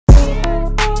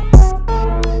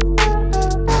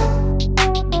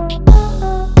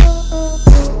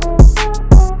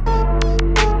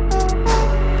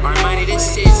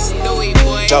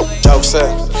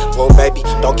Little baby,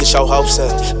 don't get your hopes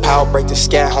up. Power break the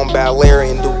sky, home by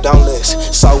Larry and do donuts.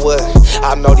 So what?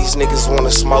 I know these niggas wanna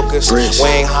smoke us. Bris. We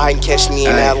ain't hiding, catch me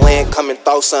in that land, come and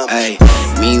throw some. Ay,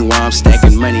 meanwhile I'm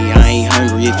stacking money, I ain't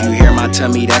hungry. If you hear my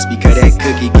tummy, that's because that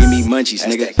cookie give me munchies,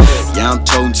 nigga. Yeah, I'm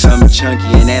toting something chunky,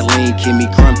 and that lean keep me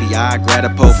crumpy. I grab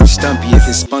a pole from Stumpy if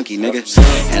it's spunky, nigga.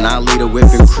 And I lead a whip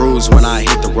and cruise when I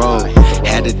hit the road.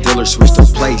 Had the dealer switch the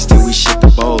place till we ship the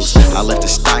bowls. I left the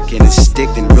stock in his stick,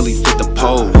 didn't really fit the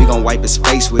pole. We gon' wipe his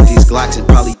face with these Glocks and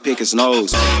probably pick his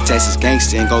nose. Texas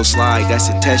gangsta and go slide, that's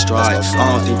a test drive.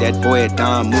 I don't think that boy at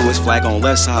Don move his flag on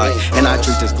left side. And I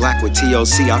treat this Glock with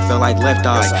TOC, I feel like left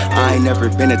eye. I ain't never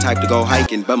been the type to go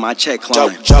hiking, but my check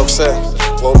climb. Jokes up,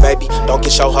 little baby, don't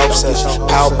get your hopes up.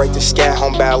 Power break the sky,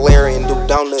 home by Larry and do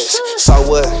donuts. So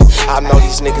what? I know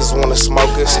these niggas wanna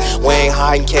smoke us. We ain't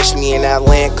hiding, catch me in that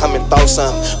land, come and throw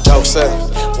some. Jokes up,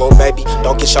 little baby,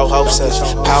 don't get your hopes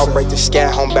up. Power break the sky,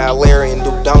 home by Larry and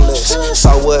do donuts. So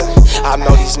what? I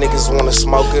know these niggas wanna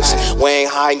smoke us. We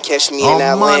ain't hiding, catch me in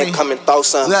that land, come and throw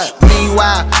some. Look,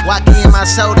 meanwhile, walking in my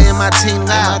soda and my team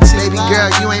loud. Baby girl,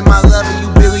 you ain't my lover, you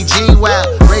Billie Jean wild.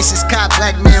 Racist cop,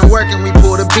 black man working, we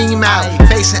pull the beam out.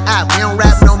 Facing out, we don't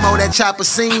rap no more, that chopper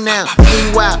scene now.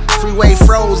 Meanwhile, freeway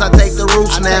froze, I take the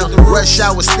roofs now. Rush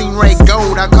out with Stingray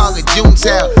Gold, I call it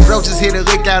Junetown. Roaches hit a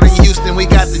lick out in Houston, we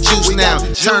got the juice now.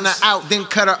 Turn her out, then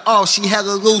cut her off, she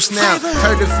hella loose now.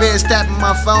 Heard the feds tapping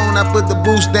my phone, I put the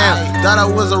boost down. Thought I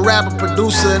was a rapper,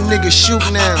 producer, a nigga shoot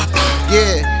now.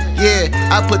 Yeah,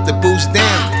 I put the boost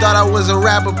down. Thought I was a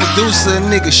rapper, producer, a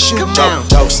nigga shoot down.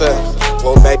 Jokes up,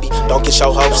 little baby, don't get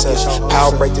your hopes up.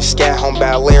 Power break the sky, home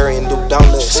by Larry and do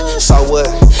donuts. So what?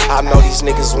 I know these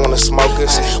niggas wanna smoke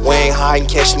us. We ain't hiding,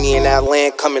 catch me in that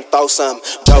land, come and throw some.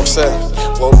 Jokes up,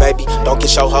 little baby, don't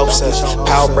get your hopes up.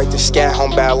 Power break the sky,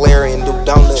 home by Larry and do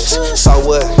donuts. So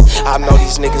what? I know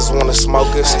these niggas wanna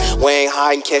smoke us. We ain't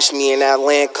hiding, catch me in that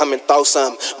land, come and throw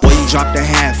some. Boy, you drop the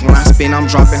half, when I spin, I'm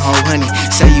dropping whole honey.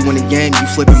 Say you in the game, you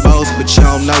flipping bows, but you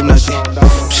don't know nothing.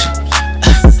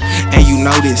 And you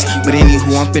know this, but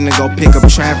anywho, I'm finna go pick up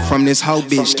traffic from this hoe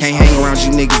bitch. Can't hang around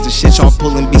you niggas, the shit y'all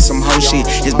pullin' be some hoe shit.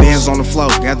 His bands on the floor,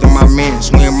 gather my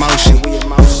mans, we in motion.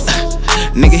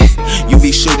 Nigga, you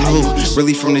be shooting who?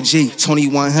 Really from the G,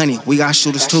 2100, we got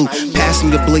shooters too. Pass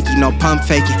me the blicky, no pump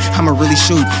faking, I'ma really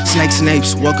shoot. Snakes and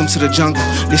apes, welcome to the jungle,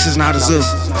 this is not a zoo.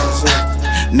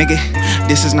 Nigga,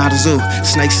 this is not a zoo.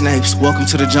 Snakes and apes, welcome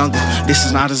to the jungle, this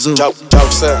is not a zoo.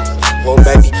 Jokes up, little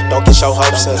baby, don't get your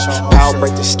hopes up. Power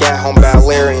break the sky, home by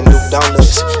Larry and do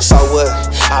donuts. So what?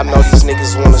 I know these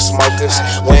niggas wanna smoke us.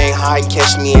 We ain't hiding,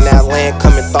 catch me in that land,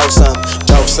 come and throw some.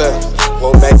 Jokes up,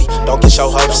 little baby, don't get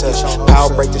your hopes up.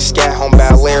 Power break the sky, home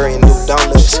by Larry and do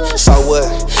donuts. So what?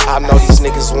 I know these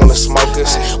niggas wanna smoke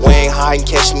us. We ain't hiding,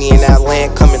 catch me in that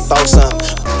land, come and throw some.